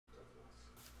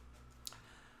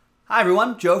Hi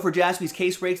everyone, Joe for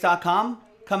JaspysCaseBreaks.com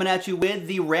coming at you with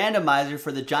the randomizer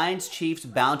for the Giants-Chiefs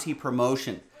Bounty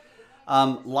promotion.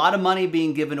 A lot of money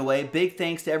being given away. Big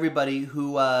thanks to everybody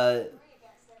who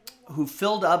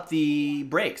filled up the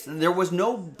breaks. There was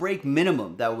no break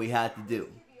minimum that we had to do.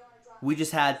 We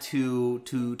just had to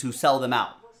sell them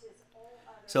out.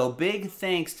 So big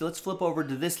thanks to, let's flip over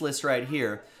to this list right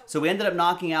here. So we ended up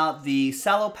knocking out the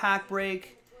Cello Pack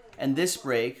break and this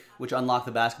break, which unlocked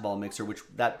the basketball mixer,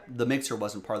 the mixer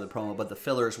wasn't part of the promo, but the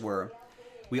fillers were.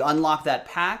 We unlocked that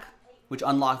pack, which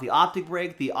unlocked the optic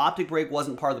break. The optic break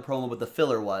wasn't part of the promo, but the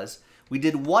filler was. We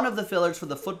did one of the fillers for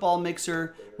the football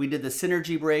mixer. We did the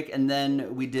synergy break, and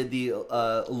then we did the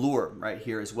lure right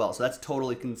here as well. So that's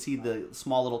total. You can see the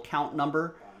small little count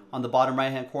number on the bottom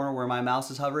right-hand corner where my mouse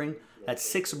is hovering. That's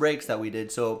 6 breaks that we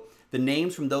did. So the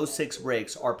names from those 6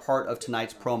 breaks are part of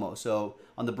tonight's promo. So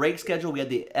on the break schedule, we had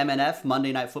the MNF,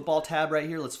 Monday Night Football tab right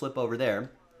here. Let's flip over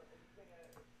there.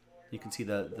 You can see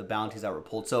the bounties that were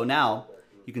pulled. So now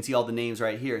you can see all the names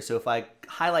right here. So if I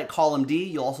highlight column D,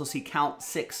 you'll also see count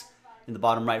 6 in the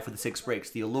bottom right for the 6 breaks.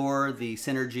 The Allure, the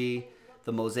Synergy,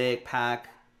 the Mosaic Pack,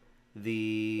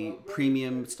 the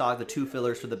Premium Stock, the 2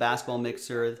 fillers for the Basketball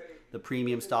Mixer, the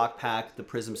Premium Stock Pack, the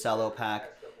Prism Cello Pack,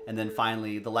 and then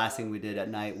finally, the last thing we did at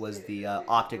night was the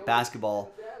Optic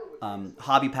Basketball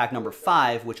Hobby Pack number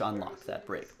 5, which unlocked that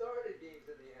break.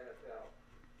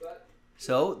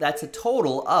 So that's a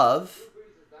total of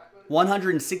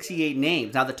 168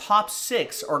 names. Now the top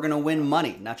 6 are going to win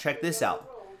money. Now check this out.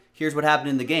 Here's what happened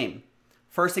in the game.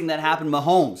 First thing that happened,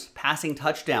 Mahomes, passing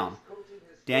touchdown.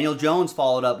 Daniel Jones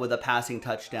followed up with a passing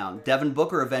touchdown. Devin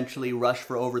Booker eventually rushed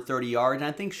for over 30 yards. And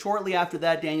I think shortly after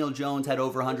that, Daniel Jones had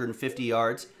over 150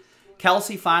 yards.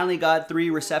 Kelsey finally got 3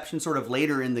 receptions sort of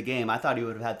later in the game. I thought he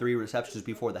would have had 3 receptions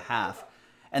before the half.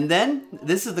 And then,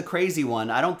 this is the crazy one.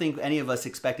 I don't think any of us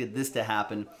expected this to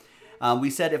happen. We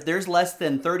said if there's less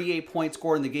than 38 points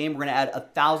scored in the game, we're going to add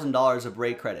 $1,000 of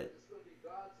break credit.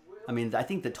 I mean, I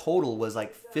think the total was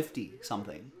like 50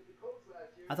 something.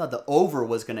 I thought the over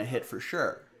was going to hit for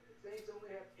sure.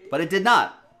 But it did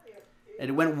not.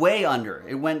 It went way under.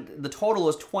 The total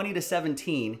was 20 to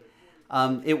 17.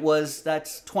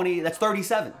 That's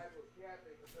 37.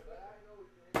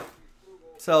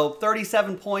 So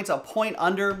 37 points, a point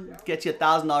under, gets you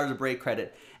 $1,000 of break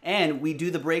credit. And we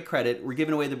do the break credit, we're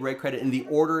giving away the break credit in the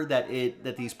order that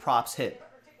these props hit.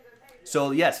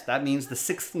 So yes, that means the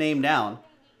 6th name down,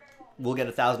 we'll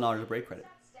get $1,000 of break credit.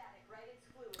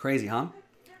 Crazy, huh?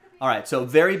 All right, so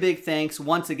very big thanks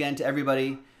once again to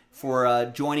everybody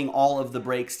for joining all of the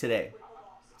breaks today.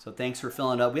 So thanks for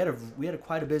filling it up. We had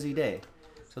quite a busy day.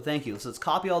 So thank you. So let's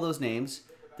copy all those names.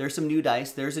 There's some new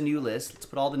dice. There's a new list. Let's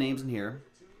put all the names in here.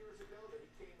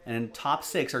 And top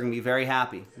 6 are going to be very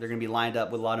happy. They're going to be lined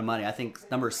up with a lot of money. I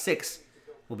think number 6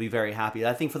 will be very happy.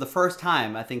 I think for the first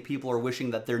time, I think people are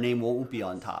wishing that their name won't be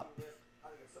on top.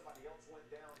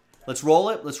 Let's roll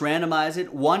it. Let's randomize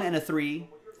it. 1 and a 3,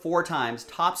 4 times.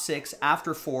 Top 6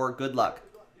 after 4. Good luck.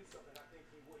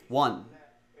 1,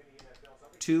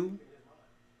 2,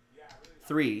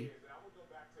 3,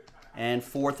 and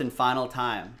 4th and final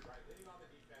time.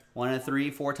 1 and 3,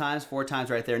 4 times. 4 times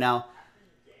right there. Now,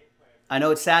 I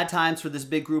know it's sad times for this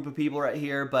big group of people right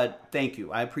here, but thank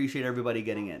you. I appreciate everybody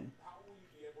getting in.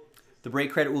 The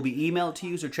break credit will be emailed to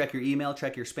you, so check your email,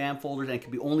 check your spam folders, and it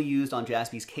can be only used on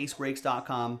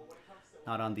JaspysCaseBreaks.com,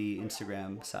 not on the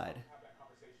Instagram side.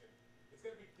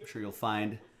 I'm sure you'll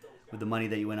find, with the money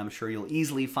that you win, I'm sure you'll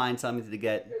easily find something to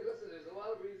get.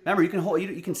 Remember,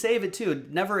 you can save it too.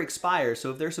 It never expires,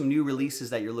 so if there's some new releases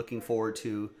that you're looking forward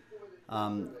to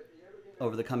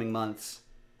over the coming months,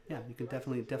 yeah, you can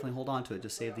definitely hold on to it.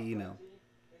 Just save the email.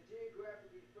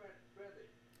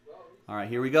 All right,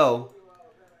 here we go.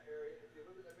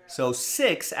 So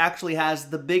 6 actually has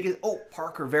the biggest. Oh,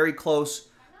 Parker, very close.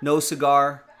 No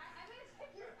cigar.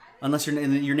 Unless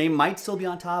your name might still be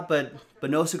on top, but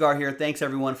no cigar here. Thanks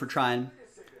everyone for trying.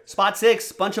 Spot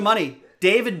 6, bunch of money.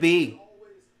 David B.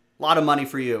 A lot of money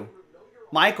for you.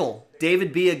 Michael,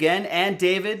 David B again, and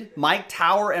David, Mike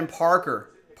Tower, and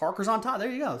Parker. Parker's on top. There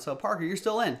you go. So Parker, you're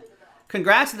still in.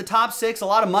 Congrats to the top 6. A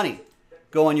lot of money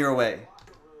going your way.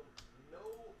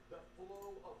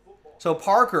 So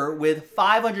Parker with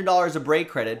 $500 of break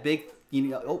credit. Big, you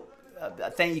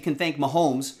can thank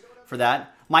Mahomes for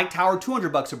that. Mike Tower,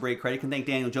 $200 of break credit. You can thank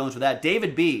Daniel Jones for that.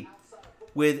 David B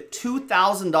with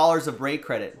 $2,000 of break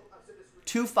credit.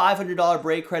 2 $500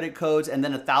 break credit codes, and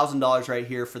then $1,000 right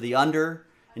here for the under.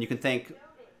 And you can thank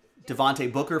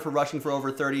Devontae Booker for rushing for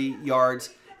over 30 yards,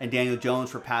 and Daniel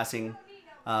Jones for passing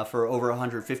for over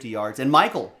 150 yards. And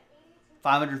Michael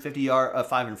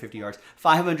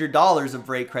 $500 of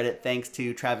break credit thanks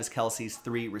to Travis Kelce's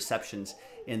 3 receptions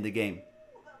in the game.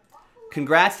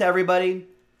 Congrats to everybody.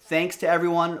 Thanks to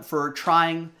everyone for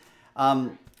trying.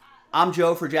 I'm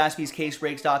Joe for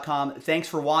jaspyscasebreaks.com. Thanks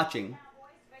for watching.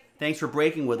 Thanks for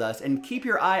breaking with us, and keep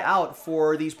your eye out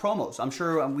for these promos. I'm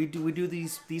sure we do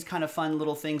these kind of fun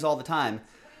little things all the time.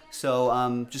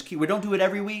 So we don't do it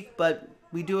every week, but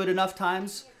we do it enough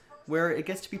times where it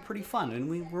gets to be pretty fun,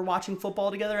 and we're watching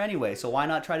football together anyway. So why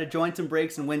not try to join some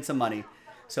breaks and win some money?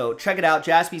 So check it out,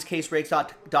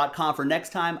 jaspyscasebreaks.com for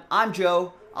next time. I'm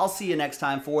Joe. I'll see you next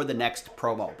time for the next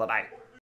promo. Bye bye.